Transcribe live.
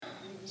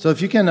So if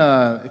you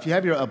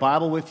have a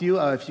Bible with you,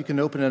 if you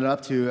can open it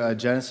up to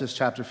Genesis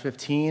chapter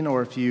 15,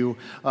 or if you,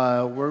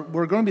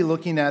 we're going to be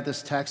looking at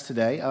this text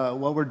today.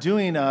 What we're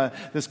doing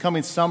this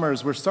coming summer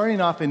is we're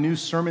starting off a new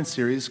sermon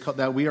series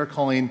that we are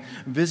calling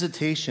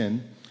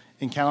Visitation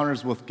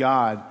Encounters with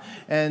God.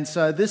 And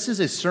so this is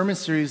a sermon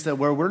series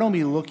where we're going to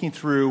be looking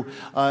through,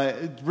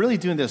 really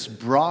doing this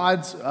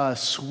broad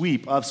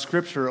sweep of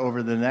Scripture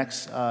over the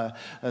next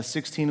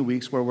 16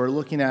 weeks, where we're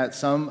looking at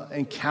some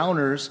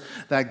encounters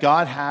that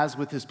God has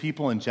with His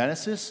people in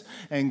Genesis,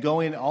 and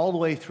going all the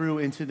way through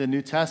into the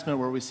New Testament,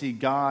 where we see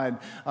God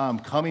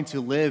coming to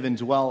live and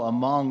dwell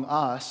among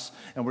us,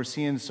 and we're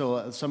seeing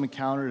some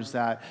encounters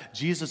that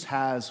Jesus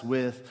has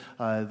with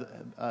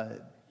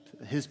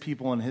His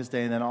people in His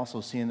day, and then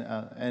also seeing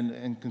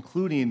and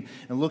concluding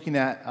and looking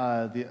at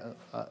the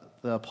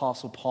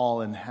Apostle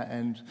Paul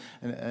and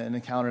an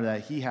encounter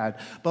that he had.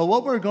 But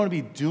what we're going to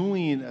be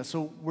doing,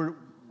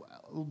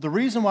 the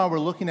reason why we're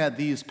looking at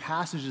these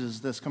passages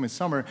this coming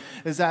summer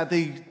is that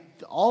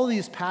all of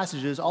these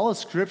passages, all of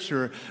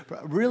Scripture,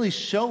 really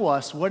show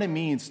us what it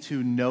means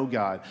to know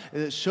God.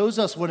 It shows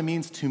us what it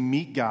means to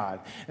meet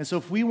God. And so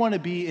if we want to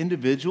be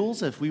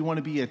individuals, if we want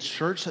to be a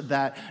church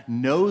that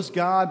knows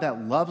God,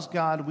 that loves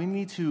God, we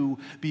need to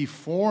be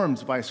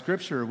formed by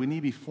Scripture. We need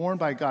to be formed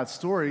by God's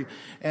story.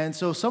 And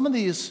so some of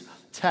these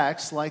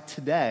texts, like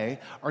today,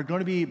 are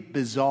going to be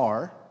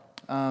bizarre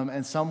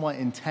and somewhat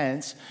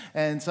intense.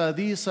 And so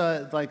these,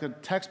 like a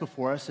text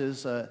before us,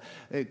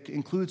 it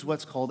includes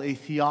what's called a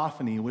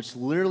theophany, which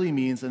literally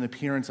means an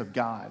appearance of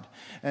God.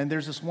 And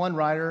there's this one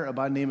writer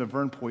by the name of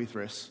Vern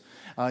Poythress.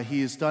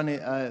 He's done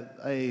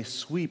a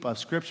sweep of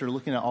Scripture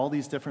looking at all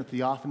these different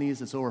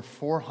theophanies. It's over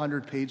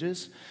 400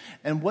 pages.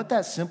 And what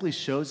that simply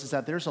shows is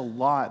that there's a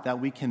lot that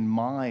we can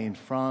mine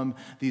from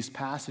these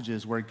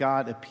passages where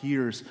God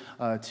appears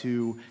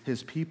to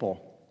His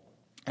people.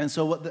 And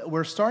so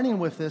we're starting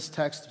with this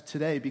text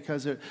today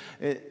because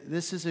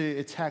this is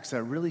a text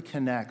that really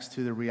connects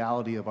to the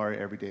reality of our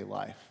everyday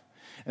life.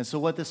 And so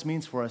what this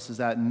means for us is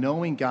that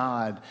knowing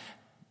God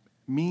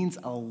means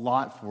a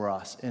lot for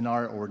us in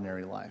our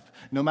ordinary life.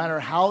 No matter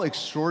how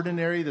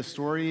extraordinary the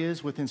story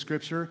is within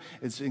Scripture,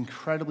 it's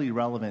incredibly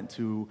relevant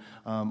to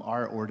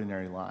our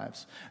ordinary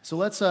lives. So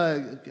let's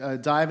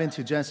dive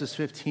into Genesis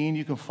 15.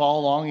 You can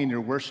follow along in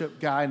your worship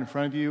guide in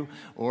front of you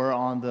or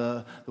on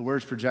the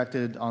words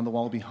projected on the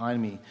wall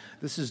behind me.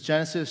 This is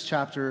Genesis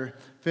chapter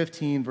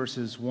 15,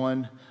 verses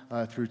 1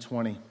 through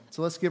 20.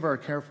 So let's give our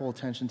careful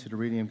attention to the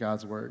reading of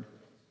God's Word.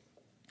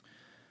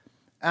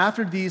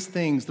 After these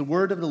things, the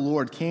word of the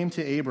Lord came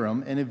to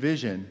Abram in a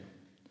vision.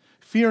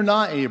 Fear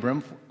not,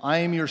 Abram, I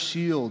am your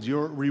shield.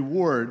 Your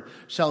reward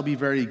shall be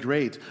very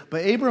great.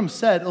 But Abram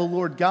said, O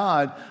Lord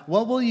God,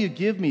 what will you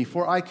give me?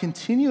 For I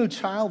continue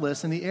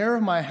childless, and the heir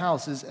of my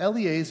house is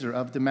Eliezer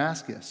of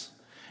Damascus.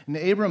 And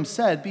Abram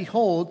said,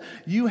 Behold,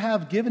 you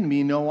have given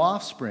me no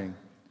offspring.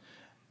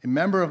 A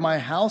member of my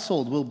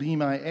household will be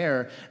my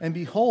heir. And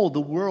behold,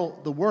 the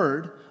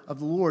word of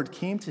the Lord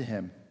came to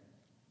him.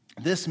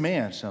 This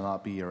man shall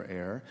not be your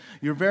heir.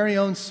 Your very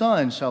own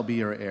son shall be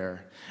your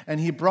heir. And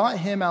he brought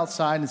him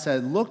outside and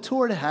said, Look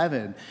toward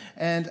heaven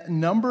and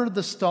number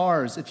the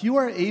stars. If you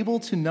are able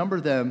to number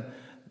them,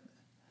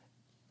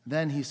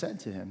 then he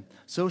said to him,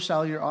 So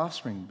shall your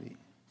offspring be.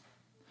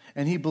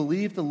 And he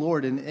believed the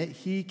Lord, and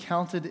he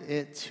counted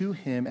it to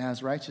him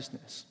as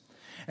righteousness.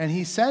 And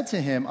he said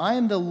to him, I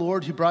am the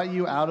Lord who brought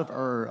you out of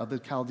Ur of the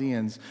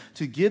Chaldeans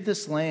to give you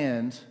this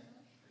land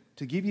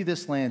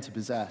to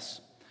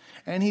possess.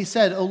 And he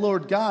said, O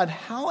Lord God,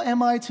 how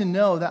am I to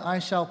know that I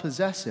shall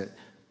possess it?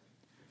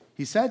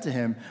 He said to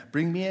him,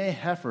 Bring me a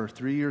heifer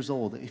 3 years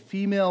old, a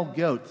female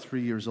goat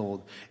 3 years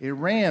old, a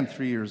ram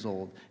 3 years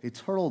old, a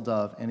turtle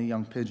dove, and a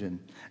young pigeon.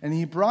 And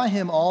he brought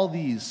him all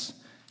these,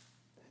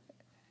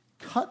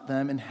 cut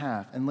them in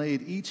half, and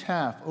laid each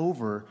half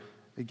over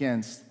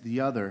against the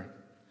other.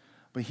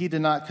 But he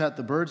did not cut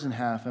the birds in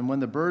half. And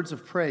when the birds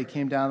of prey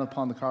came down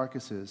upon the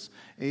carcasses,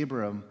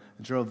 Abram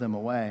drove them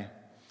away.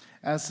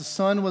 As the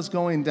sun was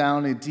going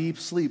down, a deep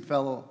sleep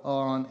fell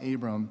on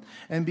Abram.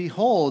 And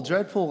behold,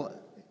 dreadful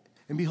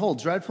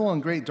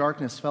and great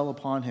darkness fell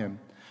upon him.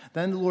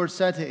 Then the Lord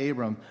said to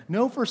Abram,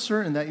 Know for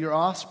certain that your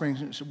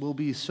offspring will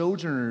be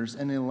sojourners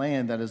in a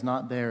land that is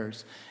not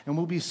theirs, and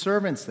will be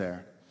servants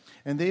there.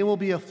 And they will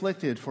be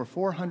afflicted for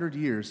 400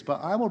 years,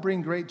 but I will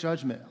bring great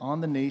judgment on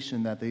the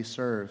nation that they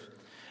serve.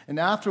 And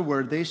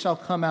afterward they shall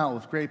come out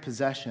with great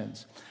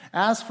possessions.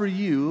 As for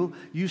you,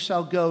 you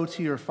shall go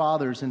to your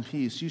fathers in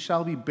peace. You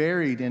shall be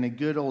buried in a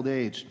good old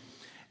age.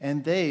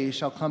 And they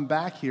shall come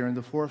back here in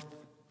the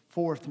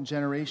fourth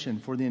generation,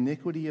 for the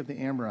iniquity of the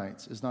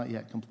Amorites is not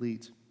yet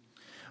complete.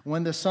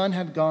 When the sun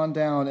had gone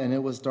down and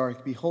it was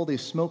dark, behold, a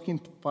smoking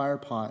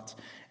firepot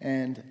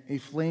and a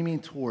flaming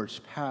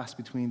torch passed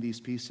between these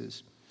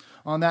pieces.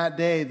 On that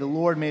day the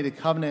Lord made a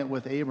covenant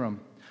with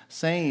Abram,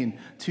 saying,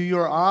 To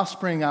your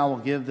offspring I will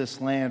give this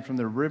land, from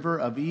the river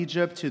of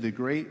Egypt to the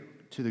great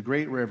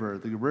river,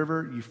 the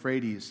river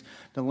Euphrates,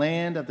 the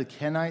land of the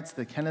Kenites,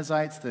 the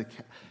Kenizzites, the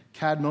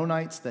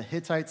Cadmonites, the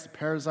Hittites, the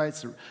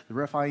Perizzites, the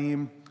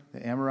Rephaim,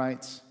 the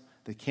Amorites,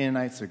 the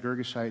Canaanites, the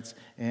Girgashites,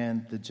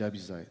 and the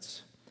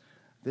Jebusites.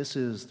 This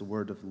is the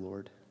word of the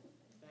Lord.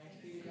 Thanks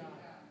be to God.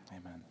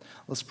 Amen.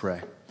 Let's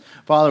pray.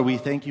 Father, we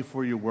thank you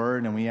for your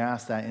word, and we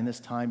ask that in this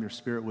time your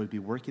Spirit would be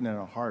working in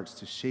our hearts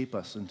to shape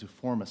us and to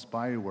form us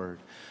by your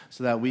word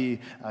so that we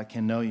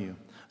can know you.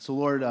 So,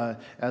 Lord,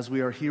 as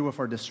we are here with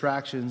our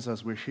distractions,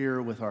 as we're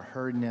here with our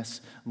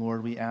hurriedness,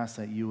 Lord, we ask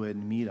that you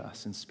would meet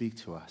us and speak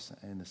to us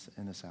in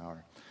this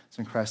hour. It's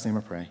in Christ's name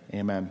I pray.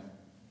 Amen.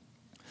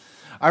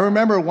 I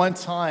remember one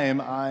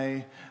time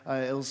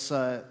it was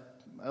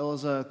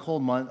a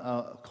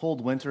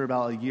cold winter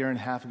about a year and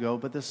a half ago,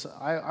 but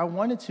I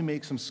wanted to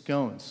make some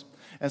scones.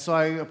 And so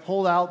I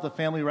pulled out the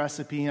family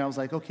recipe, and I was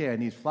like, okay, I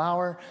need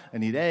flour, I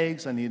need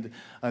eggs, I need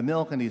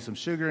milk, I need some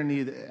sugar, I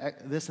need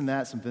this and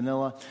that, some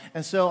vanilla.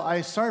 And so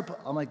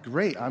I'm like,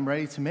 great, I'm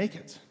ready to make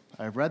it.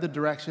 I read the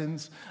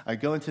directions, I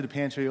go into the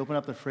pantry, open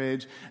up the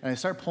fridge, and I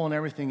start pulling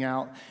everything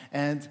out.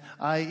 And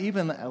I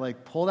even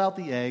pulled out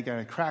the egg, and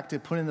I cracked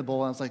it, put it in the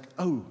bowl, and I was like,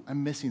 oh,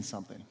 I'm missing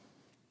something.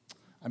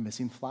 I'm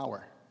missing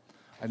flour.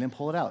 I didn't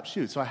pull it out.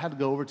 Shoot. So I had to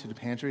go over to the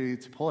pantry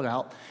to pull it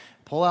out,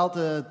 pull out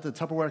the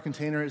Tupperware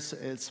container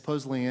it's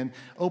supposedly in,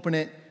 open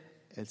it,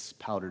 it's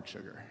powdered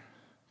sugar.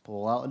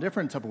 Pull out a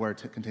different Tupperware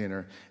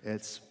container,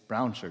 it's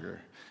brown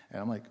sugar.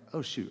 And I'm like,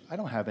 oh, shoot, I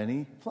don't have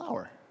any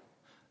flour.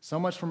 So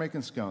much for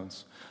making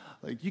scones.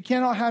 You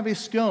cannot have a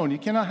scone, you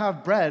cannot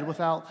have bread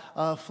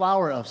without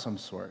flour of some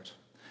sort.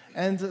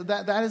 And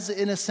that is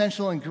an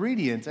essential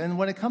ingredient. And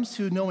when it comes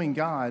to knowing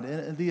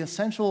God, the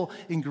essential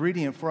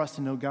ingredient for us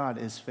to know God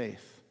is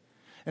faith.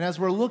 And as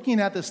we're looking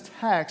at this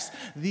text,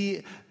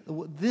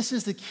 this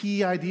is the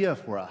key idea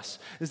for us,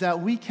 is that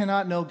we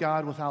cannot know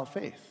God without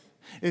faith.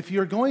 If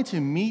you're going to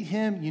meet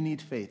him, you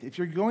need faith. If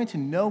you're going to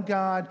know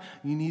God,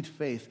 you need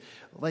faith.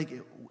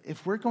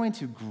 If we're going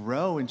to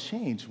grow and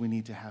change, we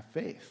need to have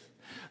faith.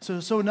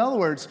 So in other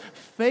words,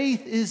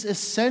 faith is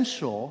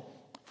essential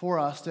for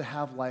us to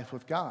have life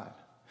with God.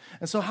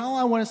 And so how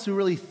I want us to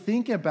really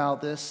think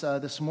about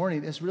this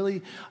morning is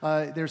really,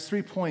 there's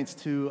 3 points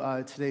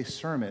to today's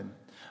sermon.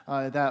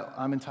 That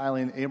I'm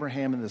entitling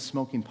Abraham and the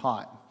Smoking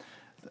Pot.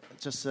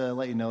 Just to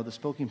let you know, the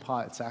smoking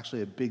pot, it's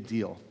actually a big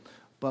deal,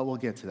 but we'll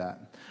get to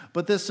that.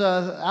 But this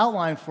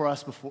outline for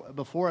us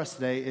before us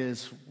today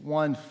is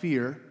 1,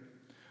 fear,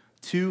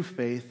 2,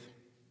 faith,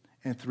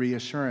 and 3,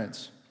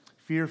 assurance.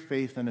 Fear,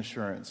 faith, and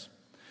assurance.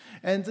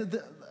 And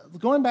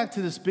going back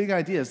to this big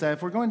idea is that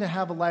if we're going to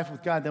have a life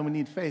with God, then we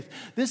need faith.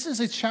 This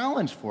is a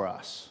challenge for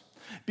us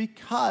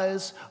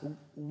because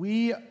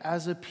we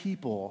as a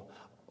people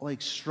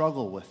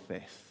struggle with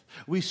faith.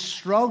 We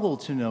struggle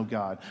to know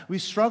God. We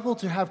struggle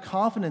to have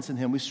confidence in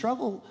him. We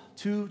struggle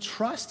to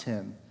trust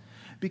him.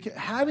 Because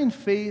having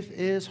faith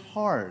is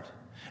hard.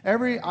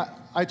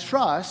 I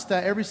trust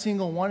that every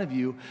single one of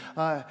you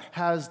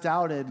has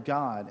doubted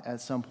God at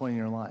some point in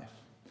your life.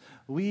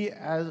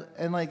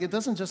 It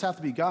doesn't just have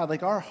to be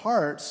God. Our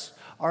hearts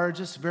are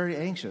just very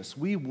anxious.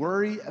 We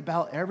worry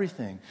about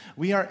everything.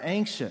 We are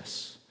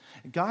anxious.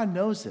 God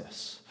knows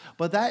this.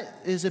 But that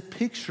is a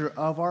picture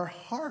of our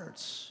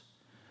hearts.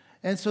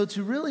 And so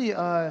to really,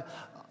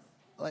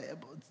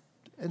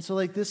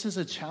 this is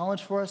a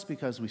challenge for us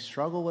because we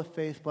struggle with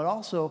faith, but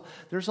also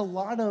there's a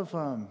lot of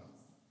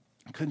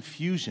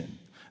confusion.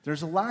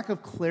 There's a lack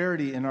of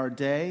clarity in our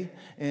day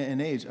and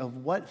age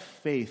of what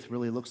faith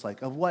really looks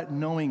like, of what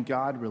knowing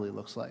God really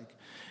looks like.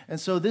 And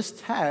so this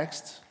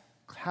text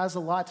has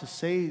a lot to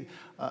say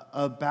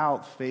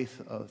about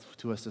faith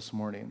to us this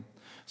morning.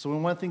 So we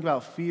want to think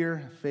about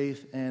fear,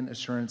 faith, and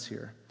assurance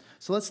here.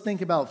 So let's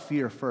think about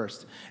fear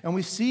first. And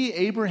we see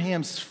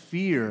Abraham's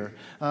fear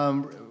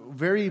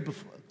very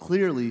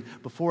clearly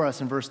before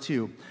us in verse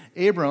 2.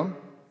 Abram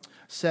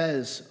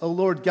says, O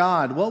Lord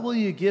God, what will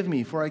you give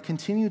me? For I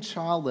continue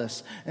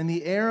childless, and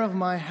the heir of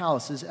my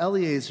house is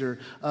Eliezer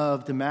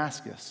of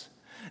Damascus.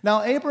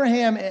 Now,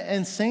 Abraham,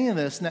 in saying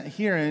this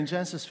here in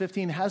Genesis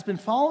 15, has been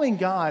following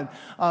God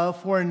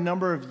for a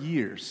number of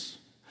years.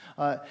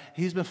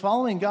 He's been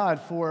following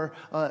God for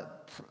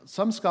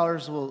some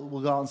scholars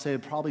will go out and say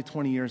probably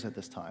 20 years at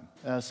this time.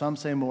 Some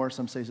say more,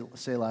 some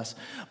say less.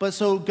 But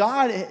so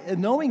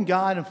knowing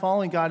God and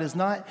following God is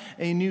not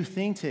a new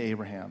thing to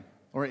Abraham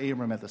or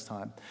Abram at this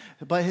time.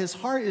 But his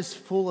heart is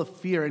full of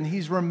fear, and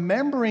he's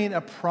remembering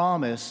a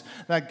promise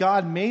that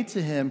God made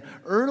to him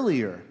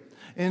earlier.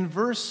 In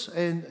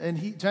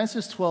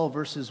Genesis 12,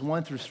 verses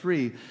 1 through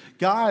 3,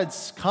 God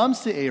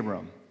comes to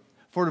Abram.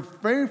 For the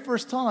very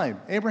first time,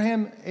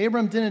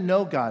 Abram didn't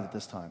know God at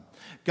this time.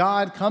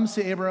 God comes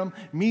to Abram,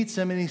 meets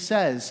him, and he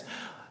says,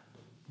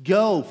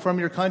 go from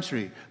your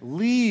country,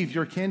 leave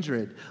your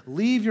kindred,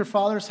 leave your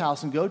father's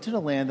house, and go to the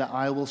land that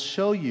I will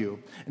show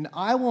you. And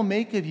I will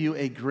make of you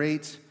a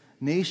great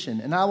nation,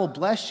 and I will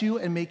bless you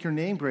and make your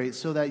name great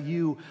so that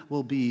you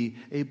will be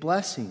a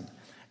blessing.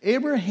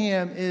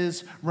 Abraham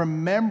is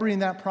remembering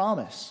that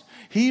promise.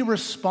 He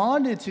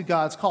responded to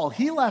God's call.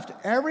 He left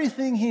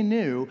everything he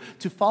knew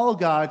to follow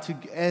God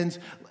and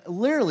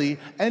literally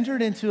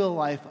entered into a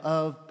life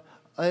of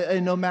a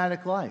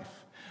nomadic life.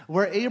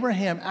 where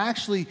Abraham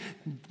actually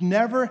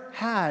never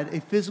had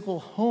a physical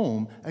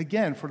home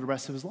again for the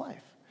rest of his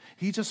life.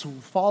 He just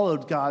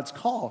followed God's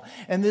call.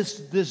 And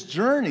this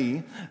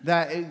journey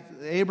that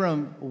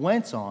Abram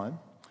went on,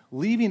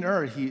 leaving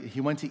Ur,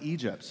 he went to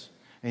Egypt.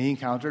 And he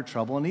encountered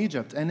trouble in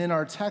Egypt. And in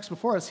our text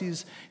before us,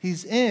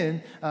 he's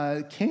in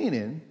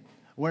Canaan,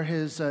 where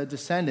his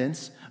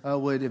descendants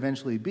would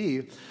eventually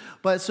be.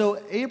 But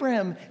so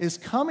Abraham is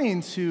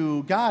coming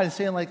to God and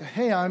saying, like,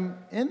 hey, I'm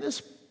in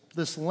this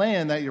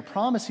land that you're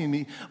promising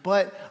me,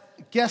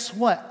 but guess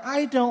what?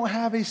 I don't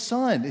have a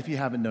son, if you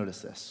haven't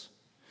noticed this.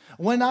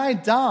 When I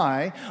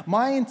die,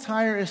 my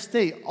entire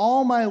estate,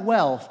 all my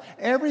wealth,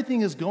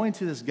 everything is going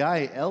to this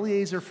guy,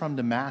 Eliezer from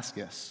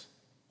Damascus.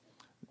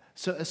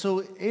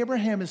 So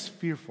Abraham is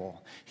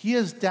fearful. He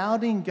is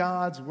doubting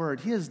God's word.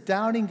 He is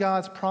doubting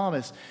God's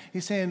promise.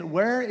 He's saying,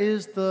 where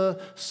is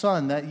the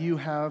son that you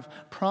have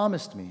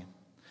promised me?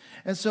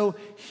 And so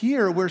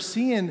here we're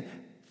seeing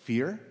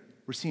fear,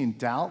 we're seeing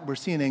doubt, we're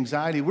seeing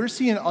anxiety, we're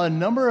seeing a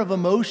number of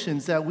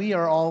emotions that we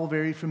are all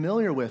very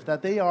familiar with,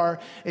 that they are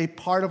a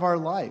part of our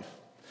life.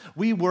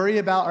 We worry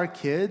about our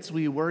kids.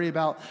 We worry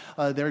about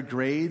their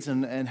grades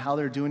and how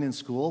they're doing in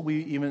school.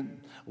 We even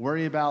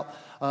worry about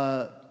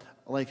how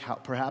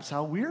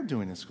we're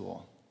doing in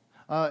school.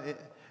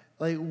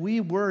 We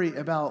worry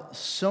about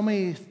so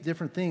many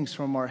different things,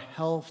 from our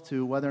health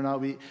to whether or not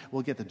we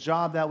will get the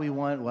job that we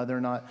want, whether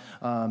or not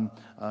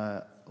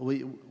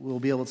we will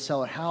be able to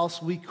sell a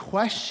house. We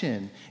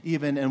question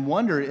even and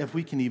wonder if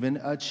we can even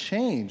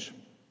change.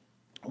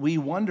 We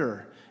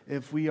wonder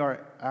if we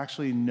are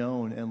actually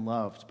known and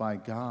loved by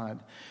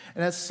God.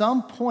 And at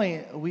some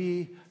point,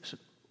 we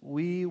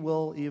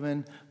will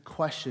even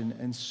question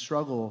and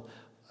struggle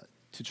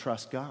to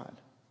trust God.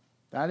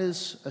 That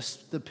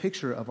is the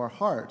picture of our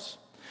hearts.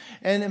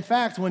 And in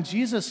fact, when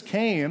Jesus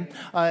came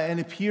and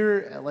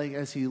appeared,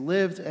 as he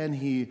lived and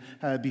he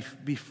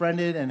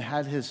befriended and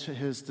had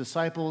his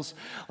disciples,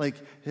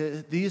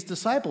 these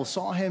disciples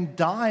saw him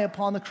die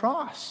upon the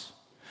cross.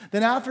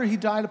 Then after he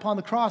died upon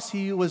the cross,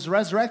 he was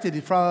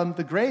resurrected from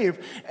the grave,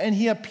 and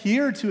he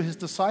appeared to his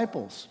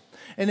disciples.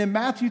 And in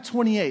Matthew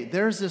 28,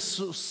 there's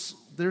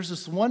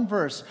this one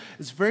verse.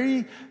 It's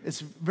very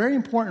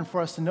important for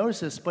us to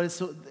notice this, but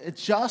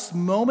it's just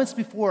moments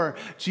before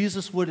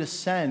Jesus would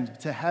ascend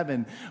to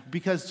heaven,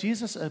 because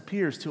Jesus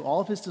appears to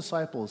all of his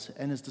disciples,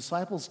 and his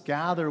disciples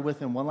gather with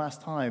him one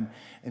last time.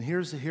 And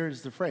here's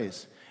the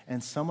phrase,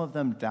 and some of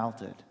them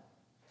doubted.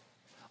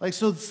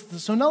 So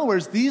in other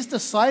words, these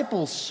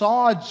disciples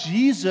saw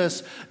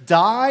Jesus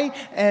die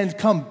and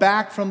come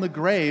back from the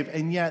grave,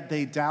 and yet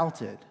they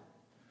doubted.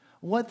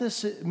 What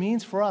this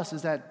means for us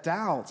is that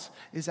doubt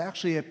is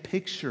actually a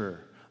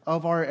picture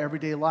of our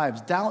everyday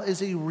lives. Doubt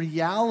is a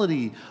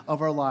reality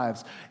of our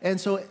lives.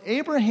 And so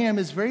Abraham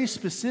is very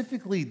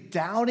specifically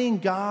doubting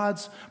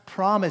God's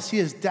promise. He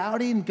is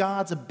doubting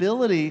God's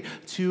ability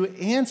to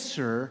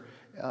answer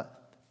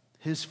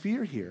his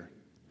fear here.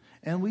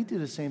 And we do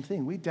the same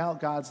thing. We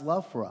doubt God's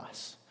love for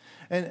us.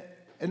 And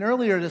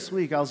earlier this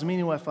week, I was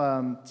meeting with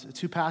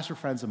two pastor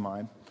friends of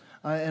mine.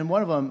 And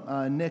one of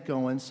them, Nick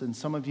Owens, and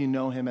some of you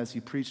know him as he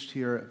preached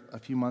here a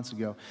few months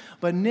ago.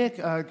 But Nick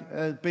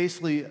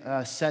basically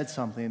said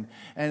something,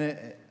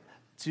 and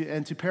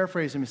to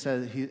paraphrase him,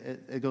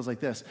 it goes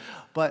like this.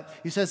 But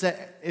he says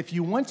that if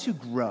you want to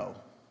grow,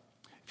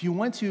 if you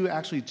want to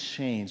actually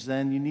change,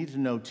 then you need to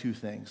know two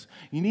things.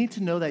 You need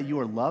to know that you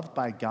are loved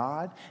by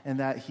God and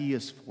that he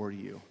is for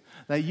you.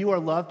 That you are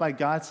loved by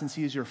God since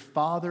he is your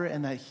Father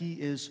and that he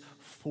is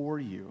for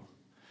you.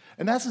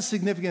 And that's a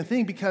significant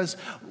thing, because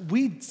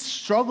we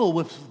struggle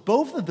with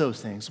both of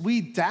those things.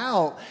 We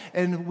doubt,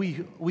 and we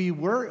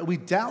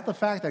doubt the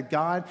fact that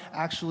God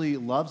actually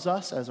loves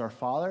us as our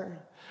Father.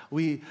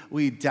 We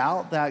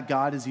doubt that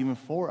God is even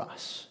for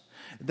us.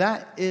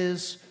 That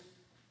is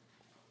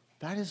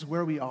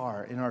where we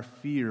are in our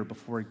fear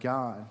before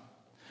God.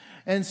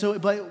 And so,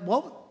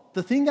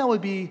 the thing that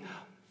would be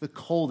the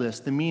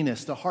coldest, the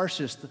meanest, the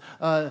harshest,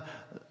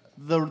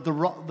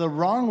 the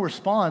wrong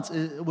response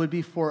would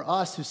be for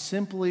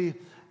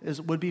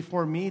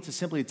me to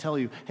simply tell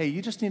you, hey,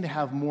 you just need to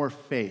have more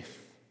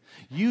faith.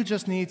 You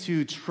just need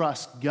to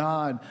trust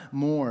God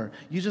more.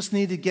 You just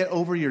need to get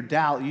over your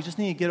doubt. You just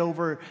need to get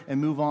over and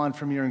move on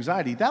from your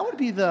anxiety. That would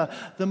be the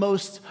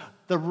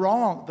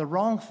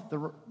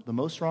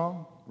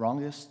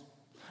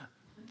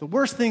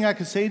worst thing I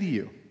could say to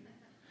you.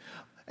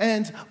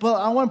 But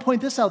I want to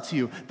point this out to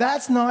you.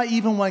 That's not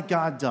even what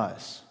God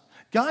does.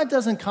 God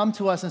doesn't come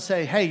to us and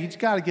say, hey, you just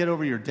got to get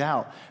over your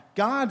doubt.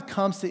 God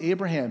comes to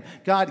Abraham.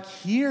 God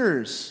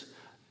hears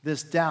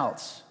this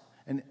doubt.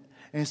 And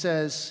he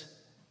says,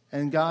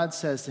 and God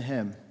says to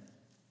him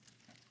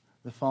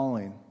the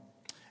following.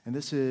 And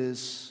this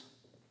is,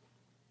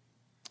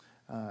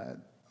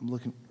 I'm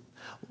looking.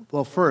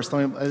 Well, first,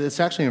 it's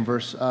actually in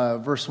verse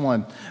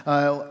 1.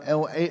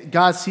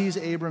 God sees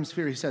Abram's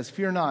fear. He says,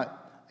 fear not,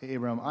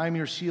 Abram, I am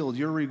your shield.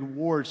 Your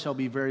reward shall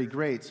be very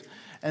great.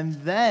 And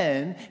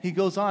then he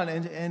goes on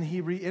and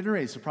he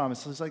reiterates the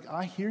promise. He's like,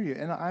 I hear you,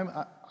 and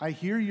I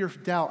hear your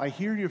doubt, I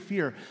hear your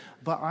fear,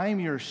 but I am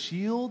your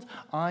shield,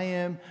 I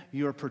am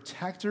your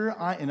protector.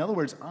 In other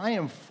words, I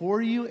am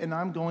for you, and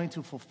I'm going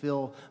to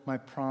fulfill my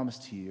promise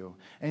to you.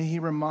 And he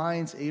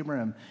reminds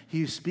Abram,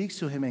 he speaks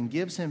to him and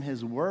gives him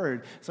his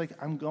word. It's like,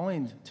 I'm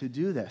going to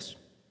do this.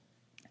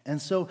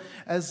 And so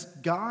as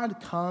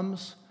God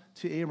comes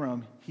to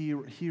Abram, he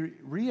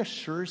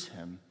reassures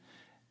him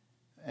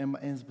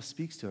and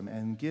speaks to him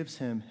and gives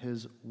him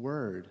his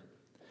word.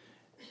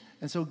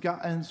 And so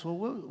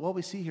what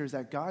we see here is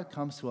that God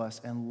comes to us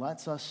and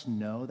lets us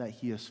know that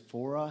he is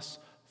for us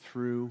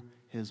through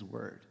his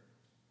word.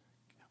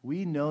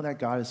 We know that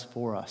God is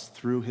for us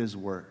through his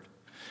word.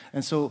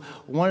 And so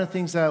one of the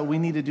things that we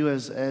need to do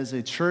as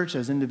a church,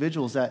 as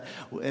individuals, that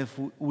if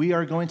we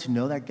are going to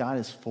know that God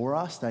is for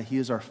us, that he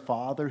is our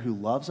Father who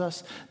loves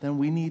us, then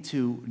we need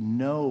to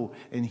know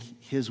in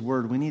his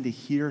word. We need to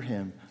hear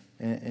him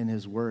in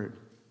his word.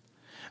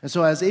 And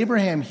so as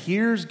Abraham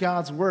hears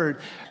God's word,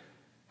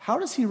 how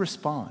does he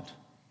respond?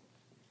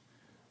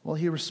 Well,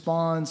 he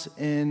responds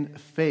in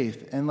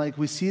faith. And like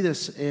we see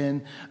this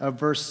in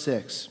verse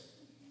 6.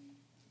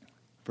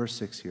 Verse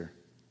 6 here.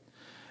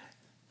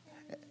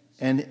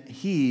 And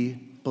he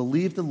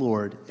believed the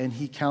Lord, and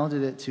he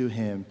counted it to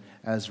him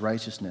as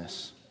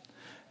righteousness.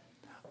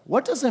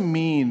 What does it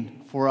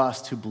mean for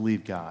us to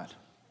believe God?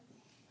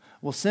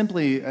 Well,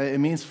 simply, it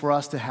means for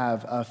us to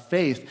have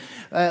faith.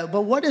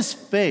 But what is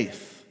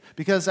faith?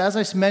 Because as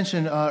I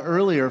mentioned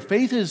earlier,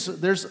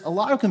 there's a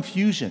lot of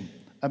confusion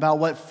about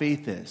what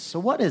faith is. So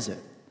what is it?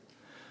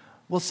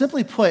 Well,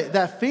 simply put,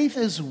 that faith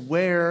is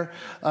where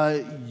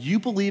you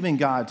believe in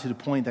God to the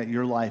point that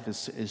your life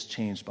is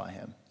changed by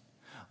him.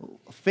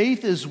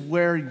 Faith is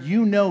where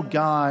you know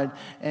God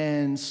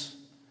and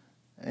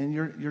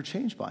you're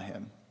changed by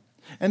him.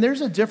 And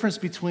there's a difference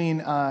between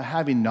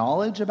having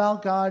knowledge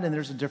about God, and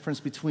there's a difference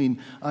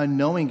between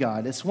knowing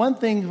God. It's one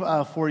thing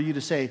for you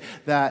to say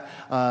that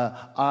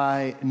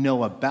I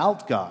know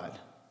about God,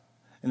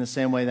 in the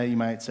same way that you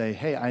might say,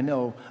 hey, I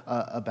know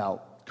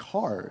about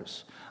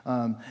cars.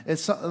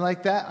 It's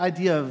like that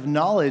idea of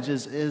knowledge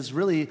is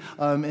really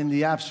in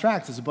the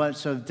abstract. It's a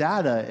bunch of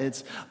data.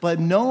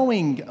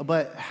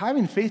 But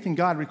having faith in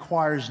God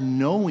requires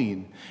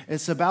knowing.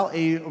 It's about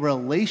a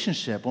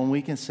relationship when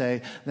we can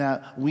say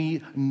that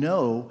we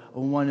know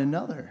one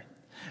another.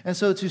 And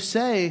so to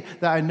say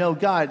that I know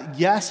God,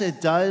 yes,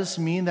 it does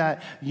mean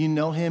that you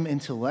know him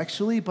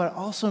intellectually, but it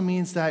also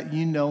means that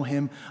you know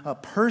him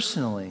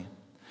personally.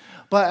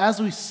 But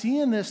as we see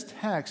in this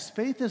text,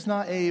 faith is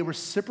not a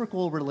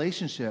reciprocal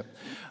relationship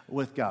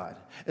with God.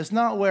 It's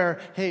not where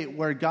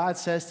God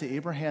says to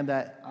Abraham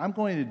that I'm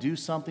going to do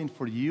something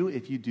for you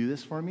if you do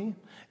this for me.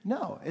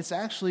 No, it's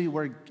actually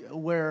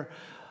where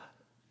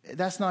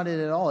that's not it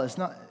at all. It's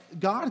not.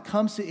 God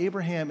comes to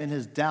Abraham in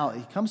his doubt.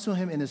 He comes to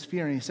him in his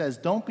fear, and he says,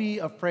 don't be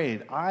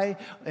afraid. I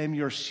am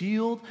your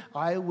shield.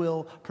 I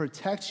will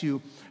protect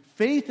you.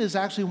 Faith is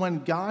actually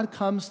when God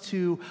comes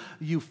to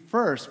you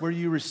first, where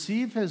you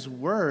receive his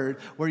word,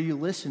 where you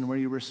listen, where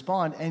you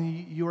respond, and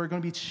you are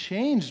going to be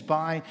changed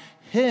by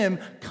him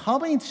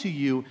coming to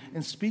you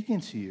and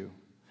speaking to you.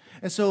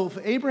 And so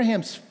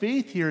Abraham's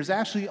faith here is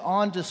actually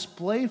on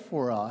display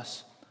for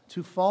us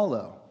to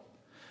follow.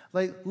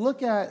 Like,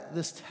 look at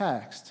this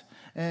text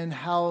and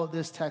how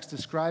this text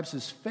describes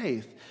his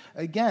faith.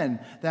 Again,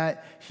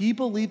 that he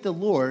believed the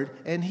Lord,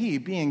 and he,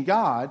 being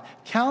God,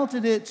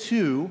 counted it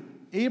to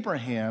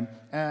Abraham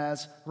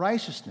as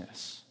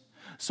righteousness.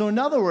 So in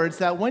other words,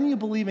 that when you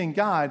believe in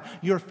God,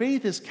 your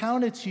faith is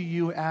counted to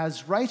you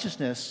as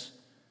righteousness.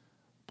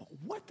 But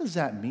what does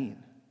that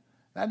mean?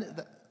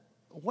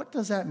 What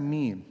does that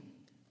mean?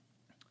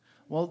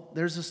 Well,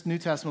 there's this New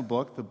Testament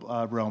book,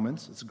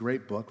 Romans. It's a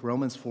great book,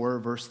 Romans 4,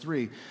 verse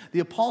 3. The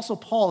Apostle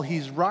Paul,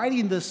 he's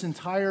writing this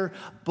entire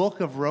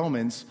book of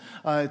Romans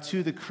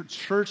to the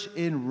church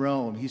in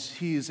Rome.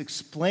 He's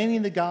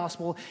explaining the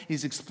gospel.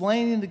 He's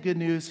explaining the good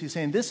news. He's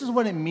saying, this is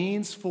what it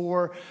means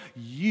for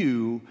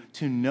you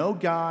to know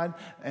God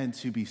and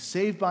to be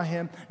saved by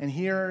him. And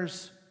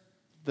here's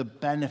the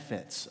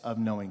benefits of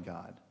knowing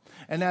God.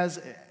 And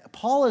as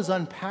Paul is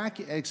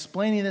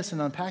explaining this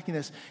and unpacking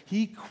this,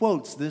 he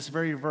quotes this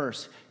very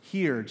verse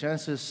here,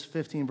 Genesis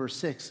 15, verse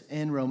 6,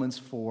 in Romans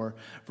 4,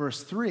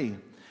 verse 3,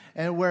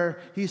 and where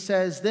he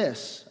says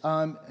this,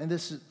 and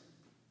this is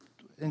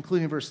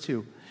including verse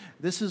 2.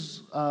 This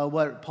is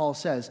what Paul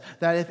says,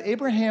 that if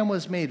Abraham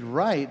was made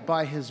right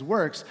by his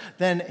works,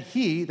 then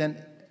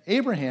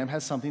Abraham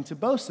has something to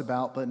boast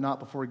about, but not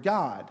before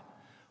God.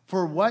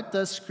 For what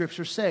does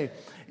Scripture say?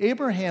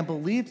 Abraham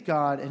believed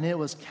God, and it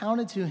was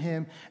counted to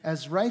him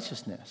as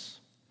righteousness.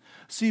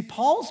 See,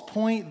 Paul's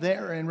point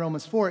there in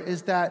Romans 4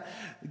 is that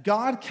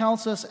God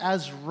counts us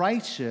as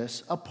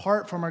righteous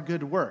apart from our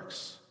good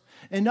works.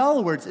 In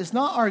other words, it's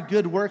not our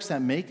good works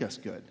that make us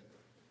good,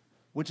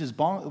 which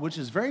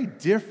is very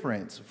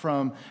different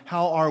from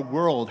how our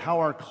world, how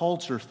our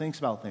culture thinks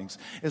about things.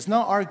 It's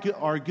not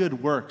our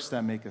good works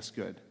that make us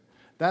good.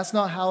 That's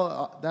not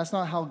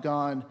how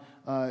God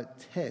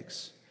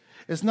ticks.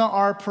 It's not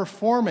our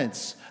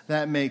performance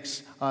that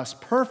makes us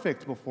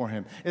perfect before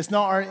Him. It's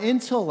not our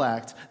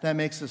intellect that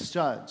makes us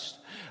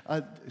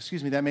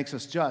that makes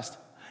us just.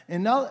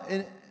 And now,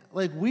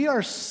 like we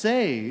are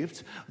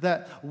saved,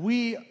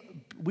 we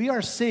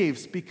are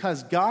saved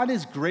because God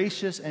is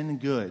gracious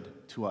and good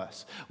to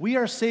us. We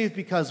are saved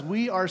because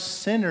we are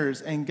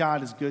sinners and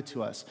God is good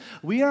to us.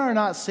 We are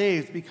not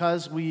saved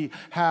because we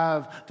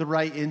have the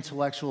right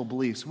intellectual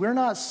beliefs. We're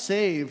not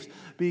saved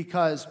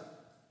because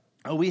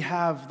we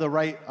have the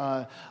right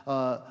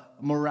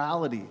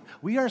morality.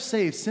 We are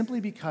saved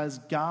simply because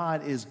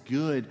God is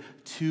good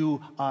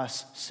to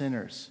us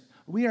sinners.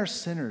 We are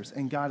sinners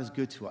and God is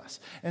good to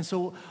us. And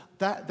so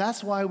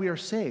that's why we are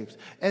saved.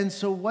 And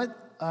so what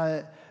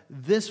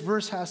this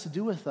verse has to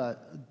do with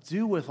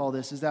all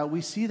this is that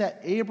we see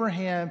that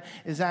Abraham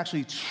is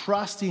actually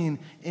trusting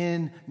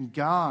in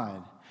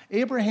God.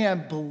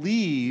 Abraham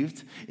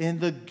believed in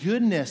the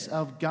goodness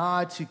of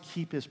God to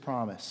keep His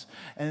promise.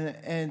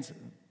 And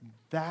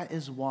that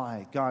is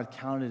why God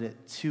counted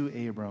it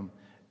to Abram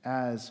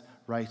as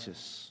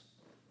righteous.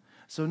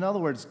 So in other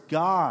words,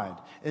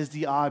 God is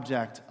the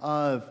object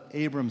of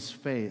Abram's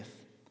faith.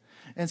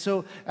 And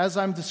so as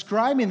I'm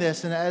describing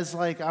this, and as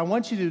I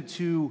want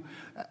you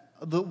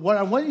what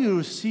I want you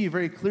to see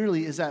very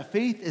clearly is that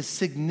faith is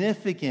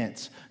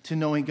significant to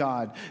knowing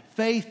God.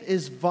 Faith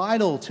is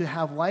vital to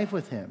have life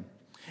with Him.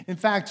 In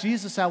fact,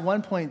 Jesus at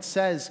one point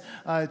says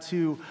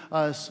to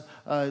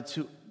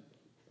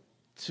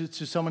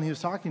someone he was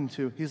talking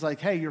to, he's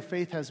like, hey, your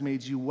faith has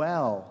made you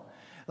well.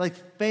 Like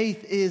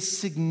faith is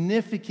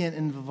significant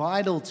and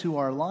vital to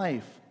our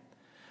life.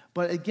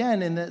 But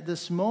again, in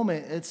this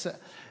moment,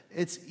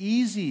 it's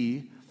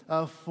easy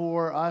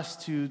for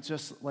us to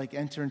just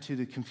enter into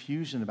the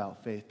confusion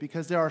about faith,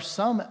 because there are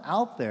some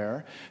out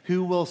there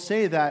who will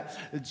say that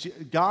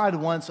God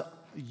wants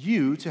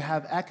you to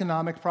have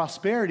economic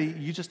prosperity,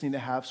 you just need to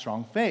have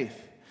strong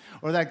faith.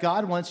 Or that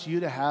God wants you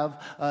to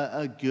have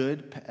a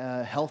good,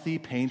 healthy,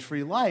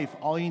 pain-free life.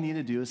 All you need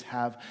to do is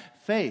have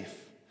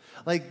faith.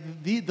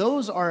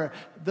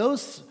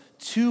 Those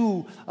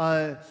two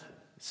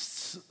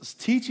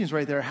teachings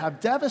right there have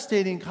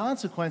devastating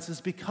consequences,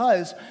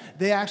 because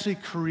they actually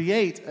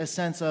create a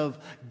sense of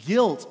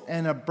guilt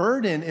and a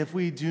burden if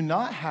we do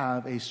not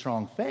have a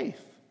strong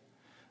faith.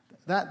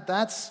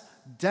 That's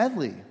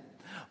deadly.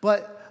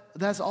 But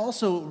that's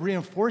also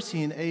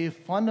reinforcing a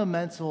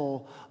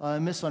fundamental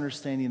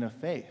misunderstanding of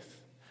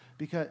faith.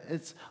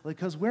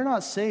 Because we're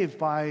not saved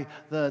by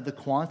the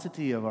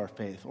quantity of our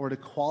faith or the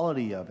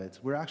quality of it.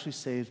 We're actually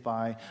saved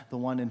by the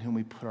one in whom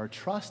we put our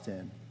trust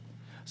in.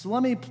 So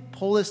let me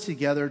pull this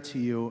together to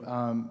you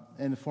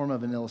in the form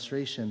of an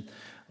illustration.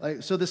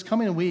 So this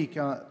coming week,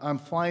 I'm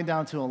flying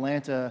down to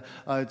Atlanta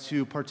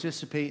to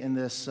participate in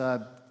this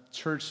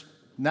church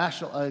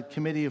national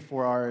committee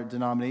for our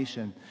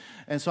denomination.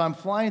 And so I'm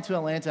flying to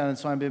Atlanta, and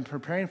so I've been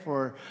preparing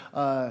for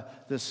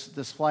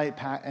this flight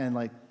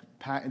and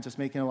just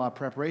making a lot of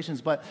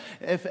preparations. But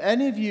if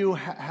any of you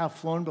have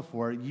flown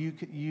before,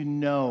 you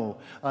know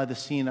the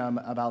scene I'm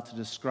about to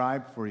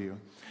describe for you.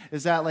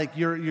 Is that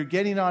you're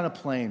getting on a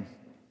plane,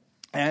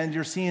 and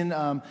you're seeing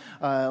the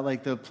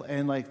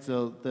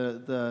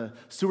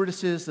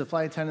stewardesses, the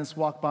flight attendants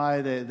walk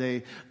by.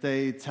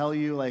 They tell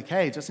you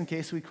hey, just in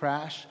case we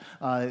crash,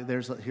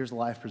 here's a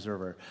life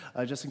preserver.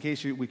 Just in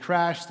case we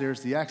crash, there's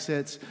the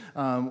exits.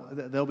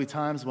 There'll be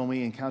times when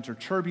we encounter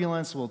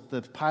turbulence.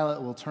 The pilot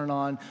will turn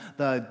on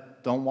the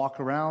 "Don't walk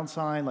around"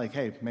 sign.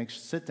 Hey,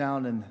 sit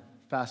down and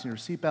fasten your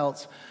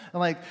seatbelts.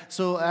 And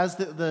so as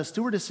the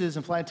stewardesses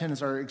and flight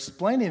attendants are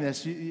explaining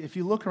this, if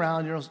you look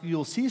around,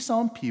 you'll see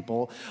some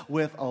people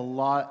with a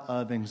lot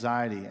of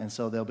anxiety. And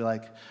so they'll be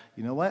like,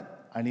 you know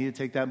what? I need to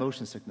take that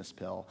motion sickness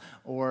pill.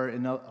 Or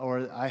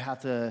I have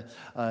to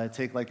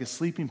take a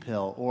sleeping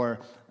pill. Or,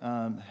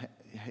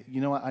 you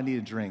know what? I need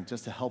a drink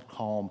just to help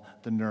calm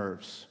the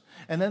nerves.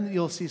 And then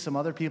you'll see some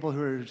other people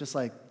who are just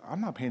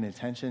I'm not paying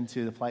attention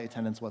to the flight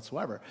attendants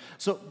whatsoever.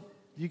 So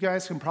you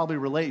guys can probably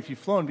relate if you've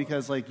flown,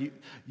 because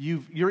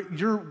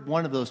you're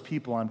one of those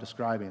people I'm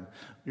describing.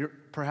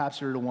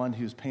 Perhaps you're the one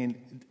who's paying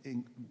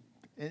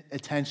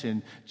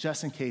attention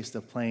just in case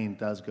the plane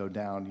does go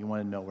down. You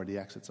want to know where the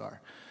exits are.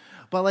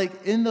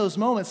 But in those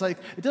moments,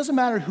 it doesn't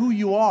matter who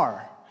you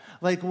are.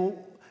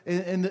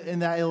 In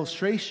that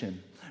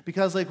illustration,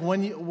 because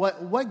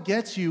what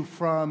gets you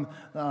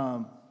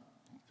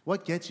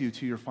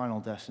to your final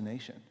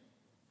destination?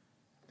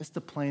 It's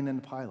the plane and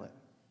the pilot.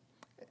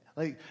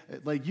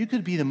 You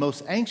could be the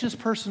most anxious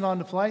person on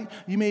the flight.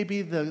 You may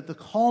be the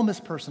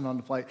calmest person on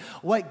the flight.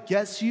 What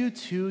gets you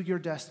to your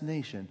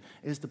destination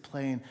is the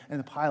plane and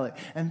the pilot.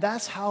 And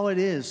that's how it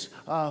is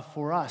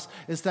for us,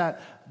 is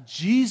that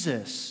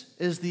Jesus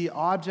is the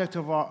object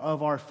of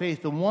our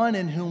faith, the one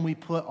in whom we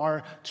put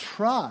our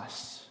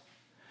trust.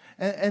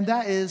 And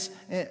that is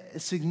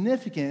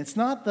significant. It's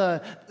not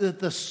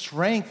the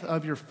strength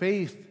of your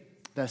faith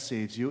that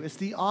saves you. It's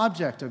the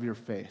object of your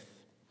faith.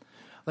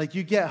 Like,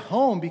 you get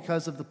home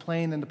because of the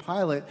plane and the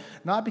pilot,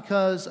 not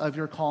because of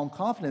your calm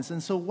confidence.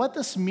 And so what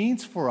this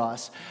means for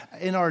us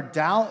in our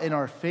doubt, in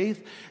our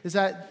faith, is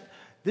that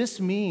this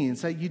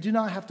means that you do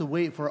not have to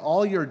wait for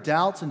all your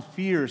doubts and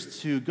fears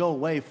to go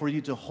away for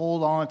you to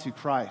hold on to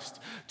Christ,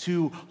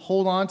 to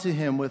hold on to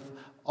him with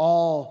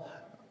all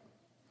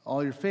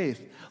your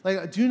faith.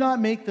 Like, do not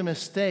make the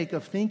mistake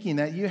of thinking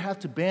that you have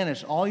to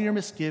banish all your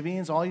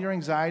misgivings, all your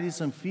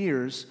anxieties and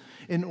fears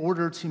in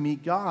order to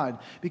meet God,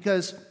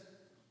 because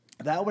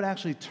that would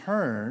actually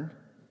turn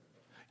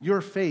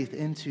your faith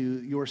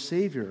into your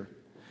Savior.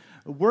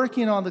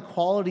 Working on the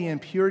quality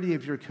and purity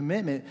of your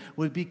commitment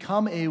would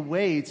become a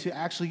way to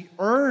actually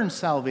earn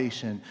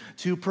salvation,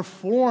 to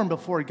perform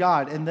before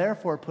God, and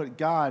therefore put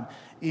God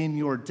in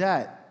your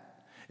debt.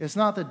 It's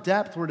not the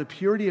depth or the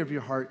purity of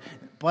your heart,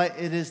 but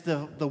it is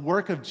the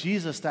work of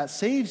Jesus that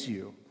saves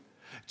you.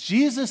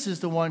 Jesus is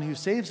the one who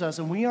saves us,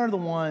 and we are the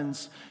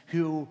ones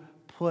who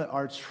put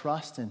our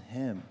trust in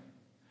him.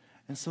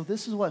 And so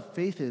this is what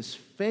faith is.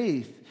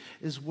 Faith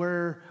is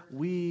where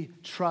we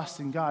trust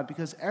in God,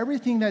 because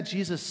everything that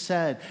Jesus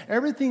said,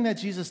 everything that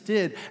Jesus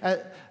did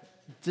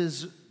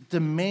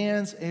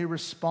demands a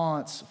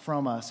response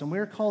from us. And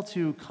we're called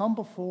to come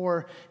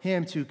before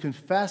him to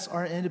confess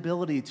our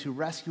inability to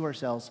rescue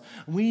ourselves.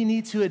 We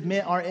need to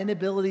admit our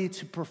inability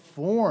to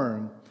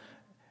perform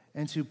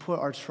and to put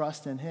our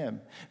trust in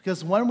him.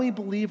 Because when we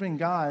believe in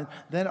God,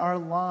 then our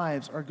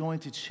lives are going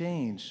to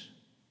change.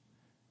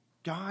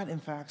 God, in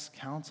fact,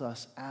 counts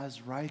us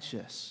as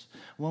righteous.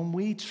 When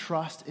we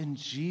trust in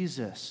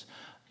Jesus,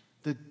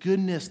 the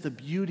goodness, the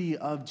beauty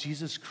of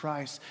Jesus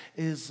Christ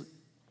is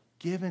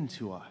given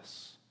to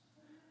us.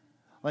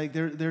 Like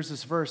there's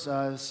this verse,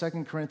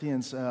 2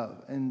 Corinthians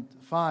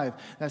 5,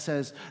 that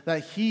says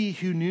that he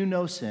who knew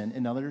no sin,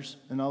 in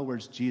other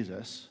words,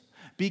 Jesus,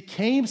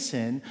 became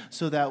sin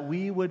so that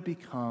we would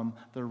become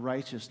the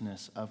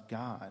righteousness of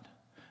God.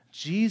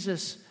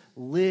 Jesus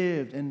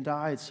lived and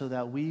died so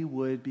that we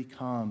would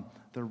become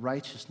the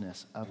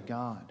righteousness of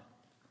God.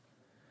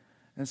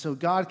 And so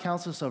God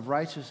counts us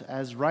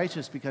as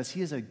righteous because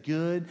he is a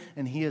good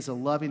and he is a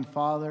loving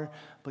Father.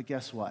 But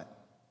guess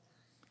what?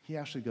 He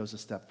actually goes a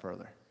step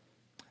further.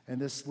 And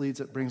this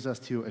brings us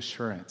to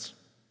assurance.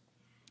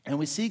 And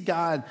we see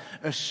God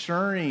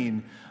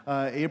assuring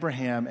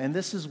Abraham, and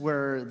this is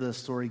where the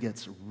story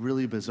gets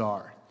really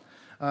bizarre.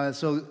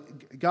 So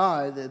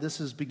God,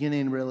 this is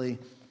beginning really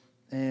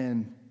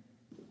in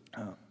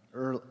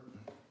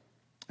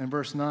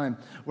verse 9,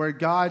 where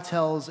God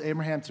tells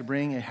Abraham to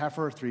bring a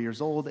heifer 3 years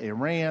old, a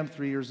ram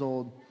 3 years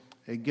old,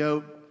 a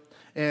goat,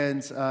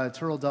 and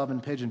turtle, dove,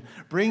 and pigeon.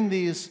 Bring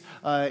these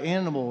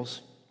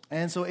animals.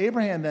 And so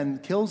Abraham then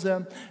kills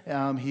them.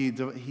 He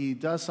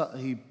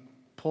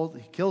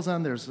kills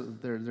them.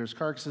 There's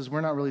carcasses.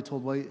 We're not really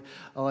told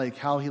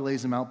how he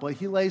lays them out, but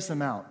he lays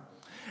them out.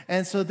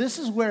 And so this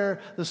is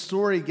where the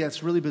story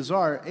gets really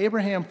bizarre.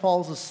 Abraham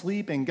falls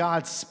asleep and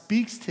God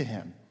speaks to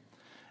him.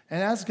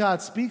 And after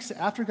God speaks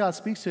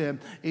to him,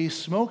 a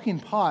smoking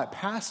pot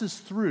passes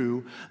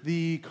through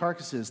the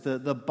carcasses,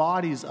 the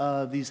bodies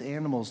of these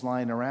animals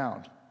lying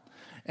around.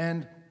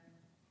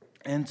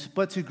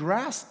 But to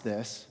grasp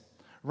this,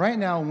 right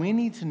now we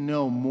need to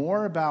know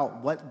more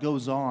about what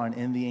goes on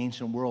in the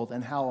ancient world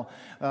and how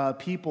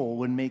people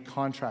would make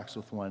contracts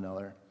with one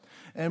another.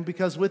 And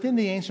because within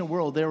the ancient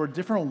world, there were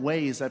different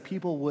ways that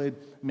people would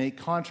make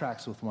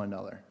contracts with one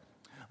another.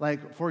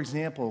 Like, for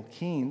example,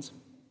 kings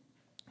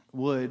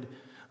would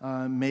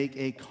make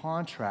a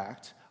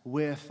contract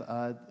with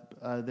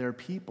their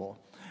people.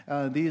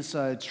 These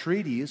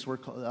treaties were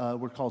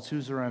called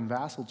suzerain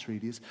vassal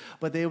treaties,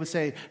 but they would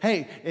say,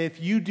 hey, if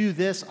you do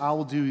this, I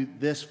will do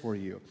this for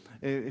you.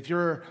 If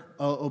you're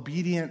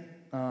obedient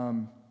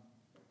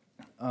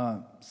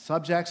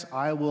subjects,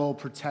 I will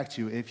protect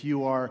you. If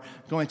you are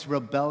going to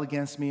rebel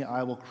against me,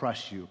 I will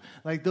crush you.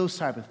 Like those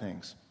type of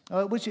things.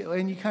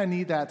 And you kind of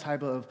need that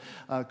type of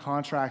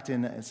contract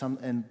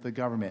in the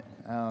government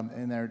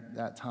in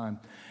that time.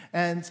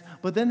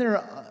 But then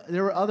there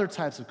were other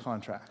types of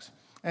contracts.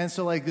 And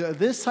so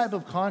this type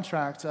of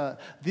contract,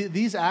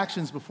 these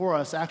actions before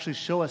us actually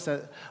show us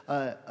that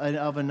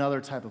of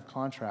another type of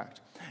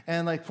contract.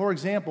 And for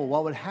example,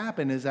 what would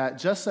happen is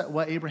that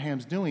what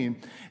Abraham's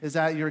doing is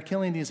that you're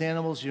killing these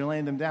animals, you're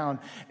laying them down,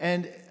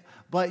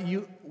 but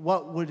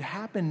what would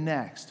happen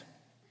next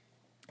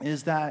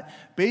is that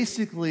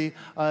basically,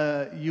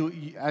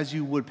 as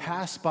you would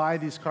pass by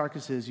these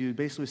carcasses, you would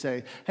basically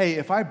say, hey,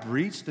 if I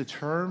breach the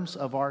terms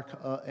of our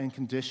and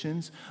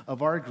conditions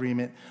of our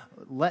agreement,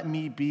 let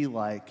me be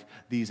like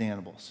these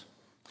animals.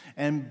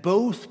 And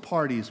both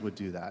parties would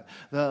do that.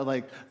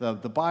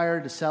 The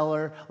buyer, the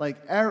seller,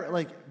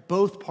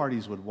 both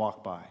parties would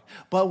walk by.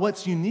 But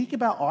what's unique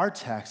about our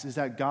text is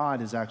that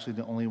God is actually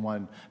the only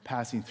one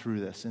passing through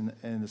this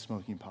in the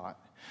smoking pot.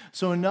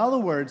 So in other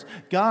words,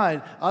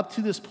 God, up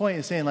to this point,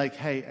 is saying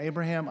hey,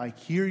 Abraham, I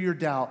hear your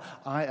doubt.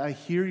 I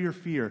hear your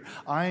fear.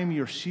 I am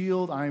your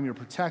shield. I am your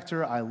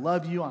protector. I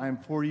love you. I am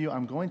for you.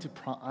 I'm going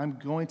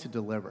to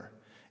deliver.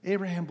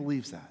 Abraham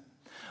believes that.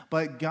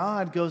 But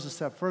God goes a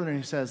step further and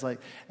he says, like,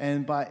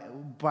 and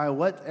by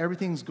what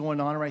everything's going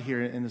on right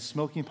here in the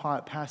smoking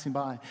pot passing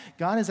by,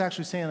 God is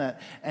actually saying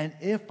that, and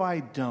if I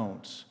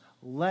don't,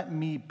 let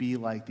me be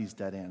like these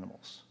dead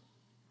animals.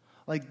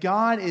 Like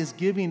God is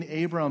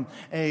giving Abram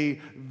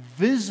a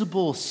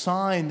visible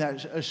sign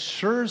that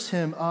assures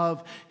him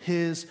of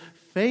his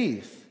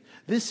faith.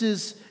 This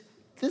is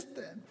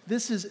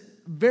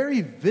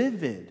very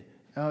vivid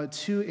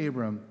to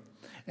Abram.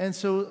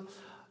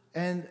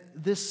 And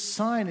this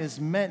sign is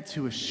meant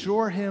to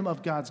assure him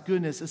of God's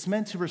goodness. It's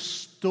meant to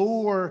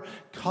restore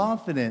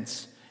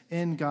confidence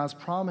in God's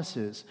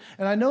promises.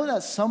 And I know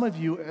that some of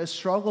you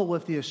struggle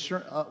with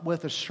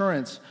with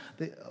assurance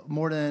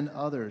more than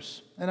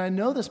others. And I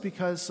know this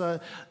because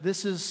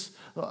this is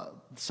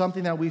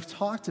something that we've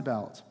talked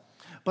about.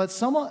 But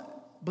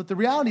the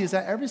reality is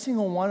that every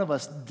single one of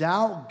us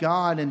doubt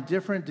God in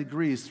different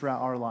degrees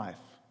throughout our life.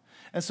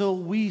 And so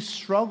we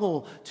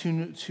struggle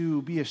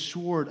to be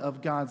assured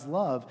of God's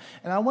love.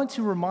 And I want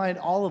to remind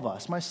all of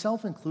us,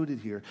 myself included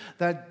here,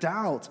 that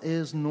doubt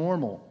is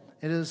normal.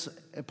 It is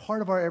a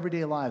part of our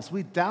everyday lives.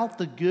 We doubt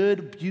the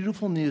good,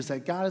 beautiful news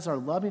that God is our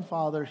loving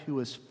Father who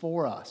is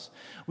for us.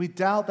 We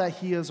doubt that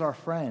He is our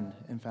friend,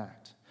 in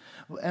fact.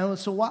 And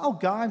so while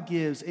God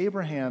gives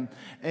Abraham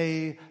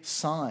a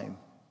sign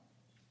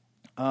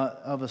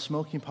of a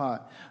smoking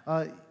pot,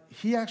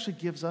 He actually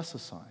gives us a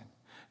sign.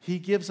 He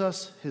gives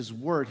us His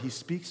word. He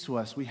speaks to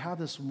us. We have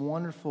this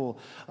wonderful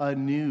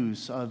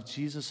news of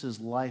Jesus'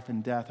 life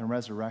and death and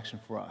resurrection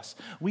for us.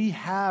 We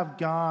have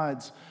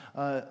God's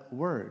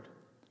word.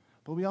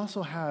 But we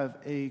also have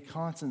a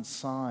constant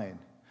sign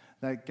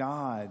that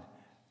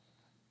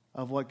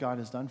of what God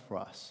has done for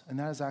us. And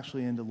that is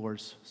actually in the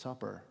Lord's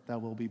Supper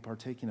that we'll be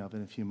partaking of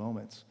in a few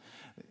moments.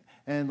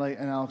 And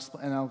I'll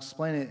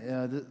explain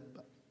it.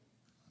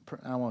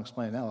 I won't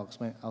explain it now.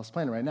 I'll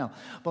explain it right now.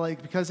 But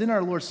because in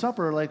our Lord's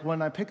Supper,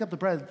 when I pick up the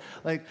bread,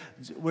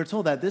 we're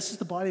told that this is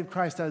the body of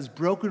Christ that is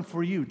broken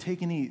for you.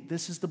 Take and eat.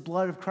 This is the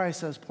blood of Christ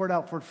that is poured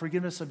out for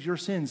forgiveness of your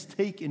sins.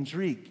 Take and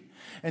drink.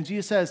 And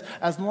Jesus says,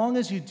 as long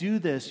as you do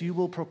this, you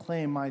will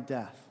proclaim my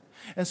death.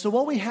 And so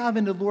what we have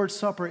in the Lord's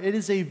Supper, it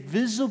is a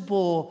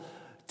visible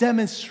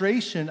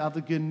demonstration of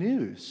the good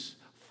news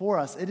for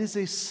us. It is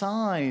a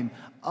sign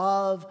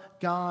of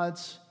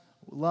God's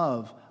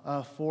love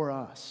for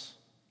us.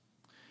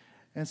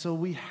 And so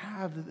we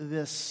have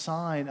this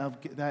sign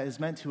that is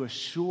meant to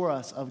assure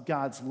us of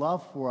God's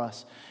love for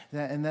us,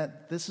 and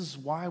that this is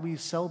why we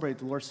celebrate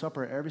the Lord's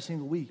Supper every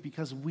single week,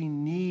 because we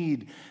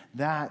need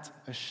that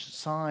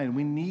sign.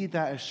 We need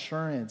that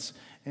assurance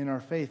in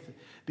our faith,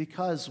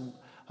 because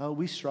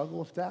we struggle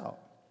with doubt.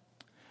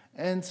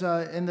 And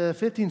in the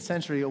 15th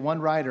century,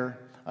 one writer,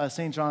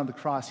 St. John of the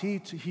Cross,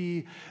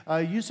 he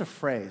used a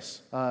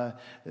phrase,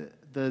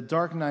 the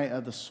dark night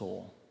of the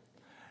soul.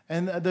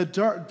 And the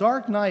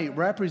dark night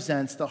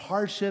represents the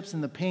hardships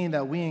and the pain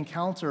that we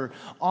encounter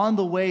on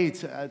the way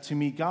to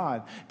meet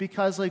God.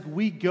 Because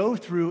we go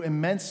through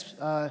immense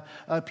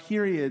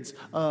periods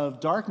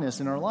of darkness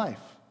in our life.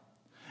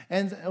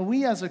 And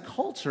we as a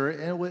culture,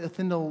 and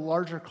within the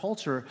larger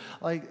culture,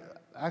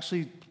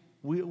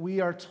 we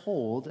are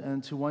told,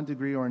 and to one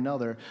degree or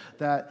another,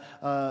 that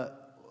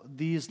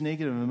these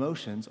negative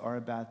emotions are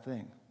a bad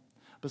thing.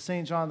 But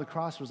St. John of the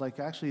Cross was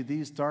actually,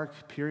 these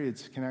dark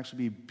periods can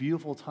actually be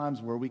beautiful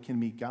times where we can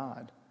meet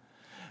God.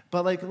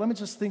 But let me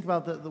just think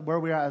about where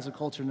we are as a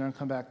culture, and then I'll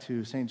come back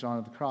to St. John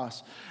of the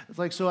Cross.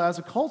 It's so as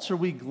a culture,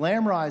 we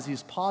glamorize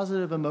these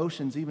positive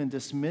emotions, even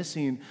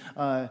dismissing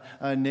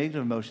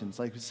negative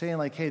emotions. Saying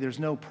hey, there's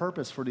no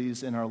purpose for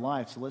these in our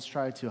life, so let's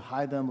try to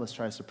hide them, let's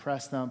try to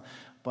suppress them.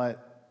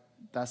 But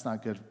that's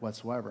not good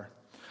whatsoever.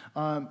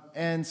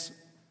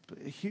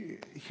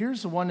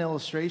 Here's one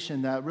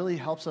illustration that really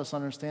helps us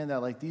understand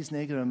that these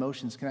negative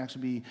emotions can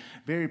actually be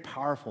very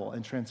powerful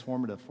and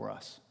transformative for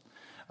us.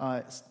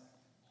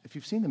 If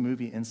you've seen the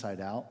movie Inside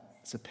Out,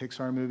 it's a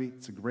Pixar movie.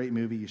 It's a great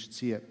movie. You should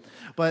see it.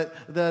 But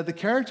the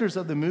characters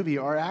of the movie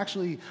are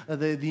actually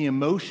the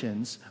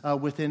emotions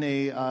within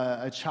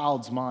a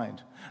child's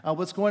mind.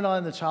 What's going on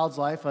in the child's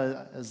life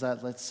is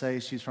that, let's say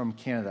she's from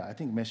Canada, I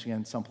think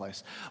Michigan,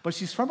 someplace. But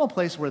she's from a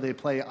place where they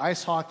play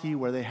ice hockey,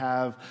 where they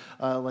have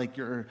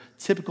your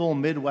typical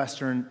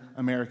Midwestern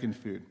American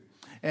food.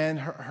 And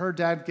her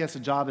dad gets a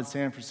job in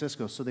San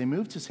Francisco, so they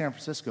move to San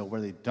Francisco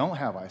where they don't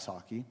have ice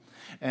hockey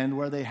and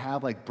where they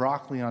have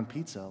broccoli on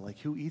pizza.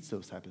 Who eats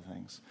those type of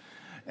things?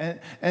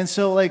 And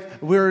so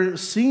we're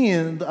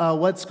seeing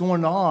what's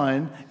going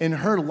on in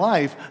her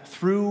life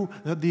through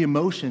the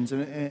emotions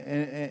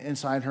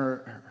inside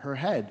her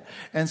head.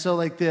 And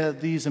so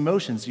these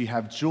emotions, you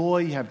have joy,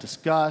 you have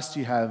disgust,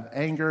 you have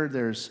anger,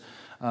 there's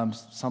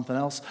something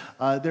else,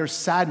 there's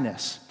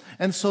sadness.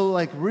 And so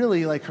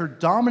really her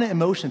dominant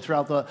emotion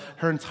throughout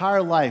her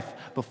entire life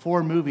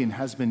before moving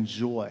has been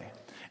joy.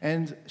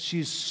 And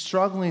she's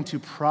struggling to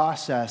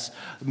process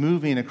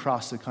moving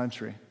across the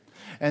country.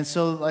 And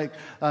so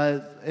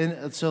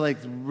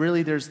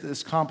really there's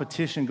this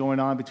competition going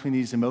on between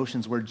these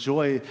emotions where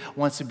joy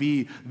wants to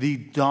be the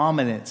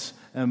dominant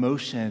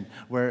emotion,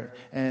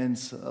 and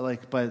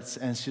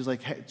she's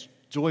hey,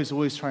 Joy is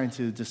always trying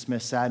to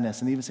dismiss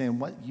sadness and even saying,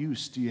 what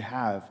use do you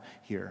have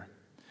here?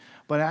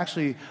 But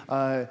actually,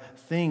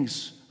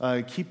 things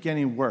keep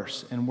getting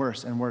worse and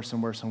worse and worse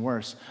and worse and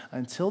worse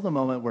until the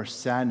moment where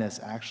sadness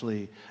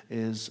actually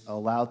is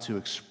allowed to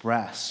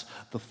express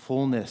the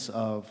fullness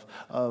of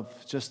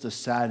just the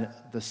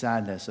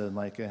sadness.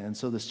 And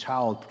so this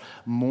child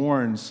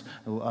mourns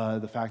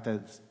the fact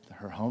that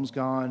her home's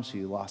gone,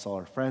 she lost all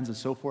her friends and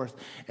so forth.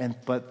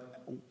 But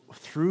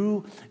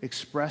through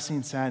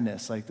expressing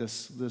sadness, like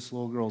this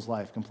little girl's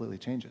life completely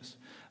changes.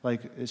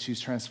 Like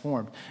she's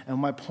transformed. And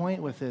my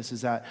point with this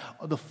is that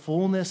the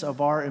fullness of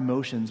our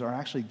emotions are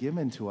actually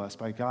given to us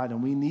by God,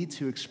 and we need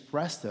to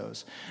express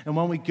those. And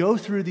when we go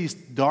through these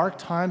dark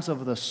times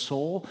of the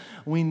soul,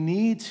 we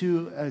need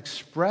to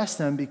express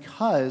them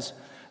because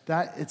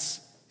that it's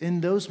in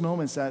those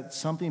moments that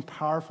something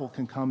powerful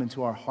can come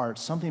into our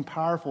hearts, something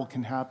powerful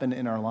can happen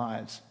in our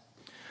lives.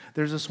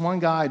 There's this one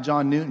guy,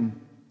 John Newton.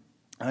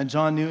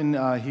 John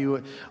Newton, he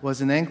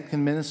was an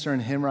Anglican minister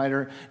and hymn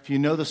writer. If you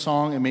know the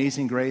song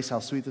Amazing Grace, How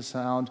Sweet the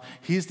Sound,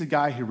 he's the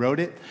guy who wrote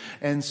it.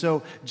 And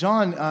so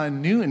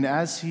John Newton,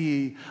 as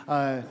he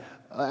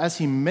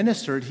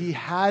ministered, he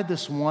had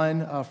this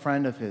one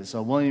friend of his,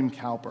 William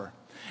Cowper.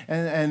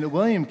 And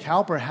William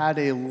Cowper had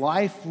a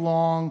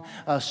lifelong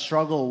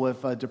struggle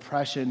with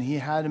depression. He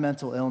had a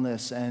mental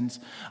illness, and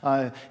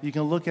you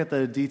can look at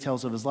the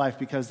details of his life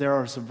because there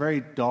are some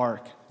very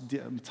dark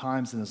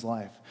times in his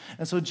life.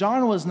 And so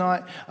John was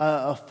not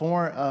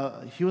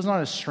he was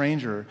not a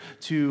stranger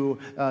to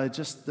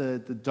just the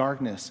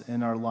darkness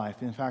in our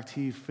life. In fact,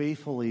 he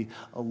faithfully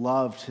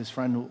loved his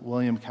friend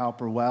William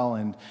Cowper well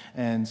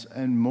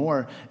and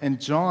more.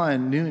 And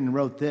John Newton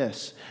wrote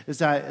this, is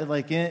that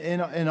like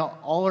in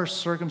all our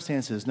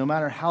circumstances, no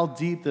matter how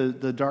deep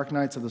the dark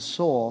nights of the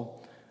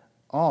soul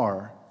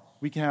are,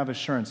 we can have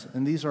assurance.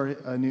 And these are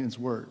Newton's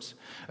words.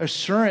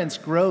 Assurance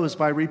grows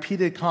by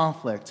repeated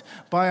conflict,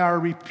 by our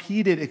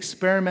repeated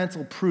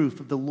experimental proof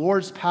of the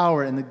Lord's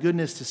power and the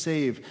goodness to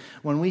save,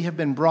 when we have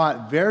been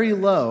brought very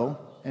low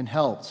and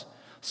helped,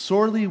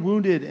 sorely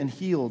wounded and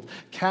healed,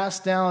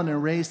 cast down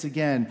and raised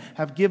again,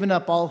 have given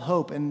up all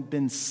hope and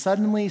been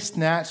suddenly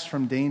snatched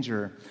from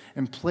danger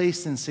and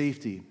placed in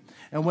safety.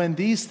 And when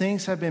these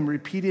things have been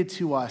repeated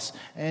to us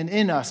and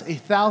in us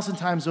 1,000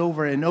 times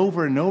over and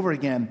over and over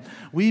again,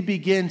 we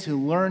begin to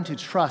learn to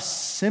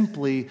trust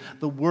simply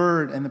the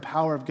word and the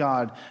power of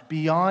God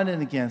beyond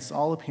and against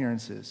all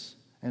appearances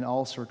and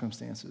all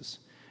circumstances.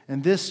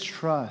 And this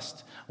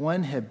trust,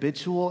 when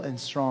habitual and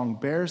strong,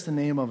 bears the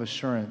name of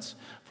assurance,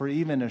 for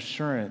even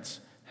assurance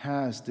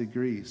has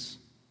degrees.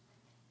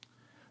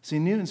 See,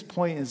 Newton's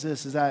point is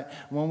this, is that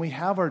when we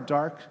have our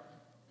dark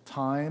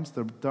times,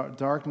 the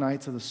dark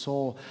nights of the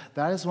soul,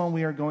 that is when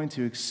we are going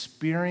to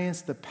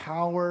experience the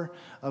power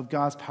of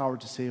God's power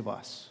to save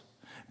us.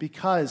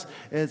 Because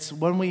it's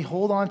when we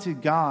hold on to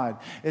God,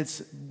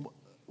 it's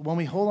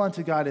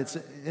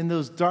in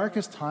those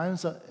darkest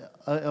times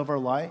of our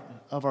life,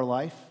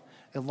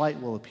 a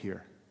light will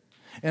appear.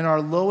 In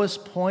our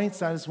lowest points,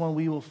 that is when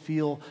we will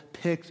feel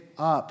picked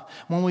up.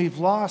 When we've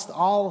lost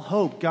all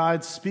hope,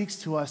 God speaks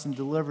to us and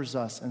delivers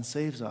us and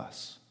saves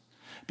us.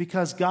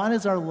 Because God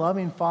is our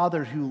loving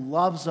Father who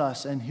loves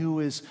us and who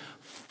is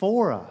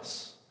for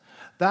us.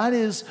 That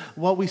is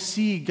what we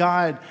see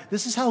God.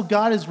 This is how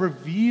God is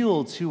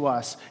revealed to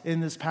us in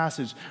this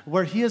passage,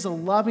 where he is a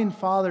loving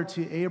Father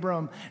to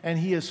Abram, and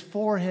he is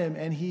for him,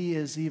 and he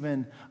is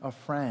even a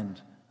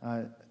friend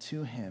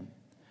to him.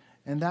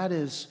 And that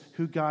is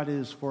who God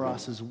is for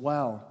us as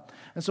well.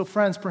 And so,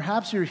 friends,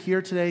 perhaps you're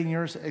here today and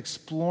you're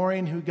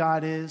exploring who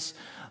God is.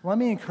 Let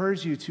me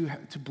encourage you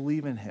to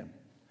believe in him.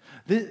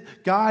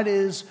 God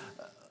is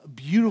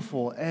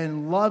beautiful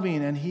and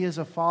loving, and he is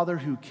a Father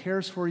who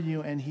cares for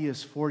you, and he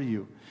is for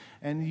you.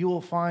 And you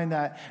will find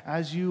that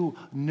as you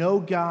know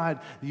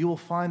God, you will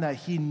find that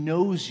he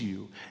knows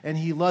you and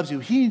he loves you.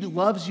 He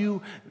loves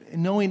you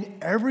knowing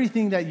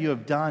everything that you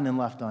have done and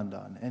left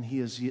undone, and he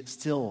is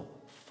still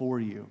for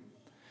you.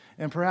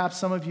 And perhaps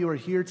some of you are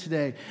here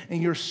today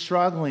and you're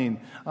struggling,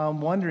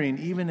 wondering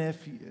even if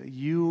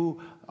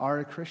you are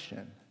a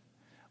Christian.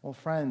 Well,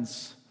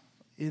 friends,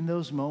 in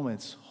those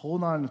moments,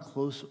 hold on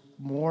close,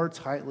 more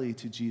tightly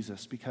to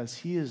Jesus, because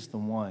he is the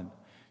one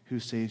who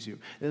saves you.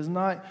 It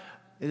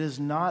is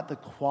not the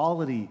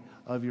quality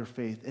of your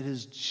faith. It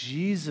is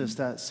Jesus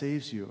that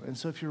saves you. And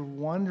so if you're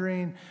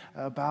wondering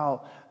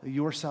about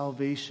your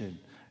salvation,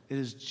 it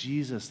is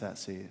Jesus that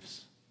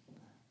saves.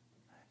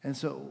 And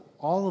so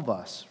all of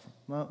us,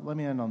 let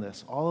me end on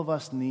this. All of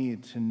us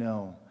need to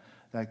know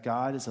that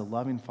God is a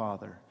loving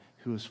Father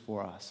who is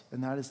for us.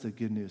 And that is the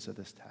good news of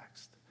this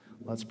text.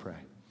 Let's pray.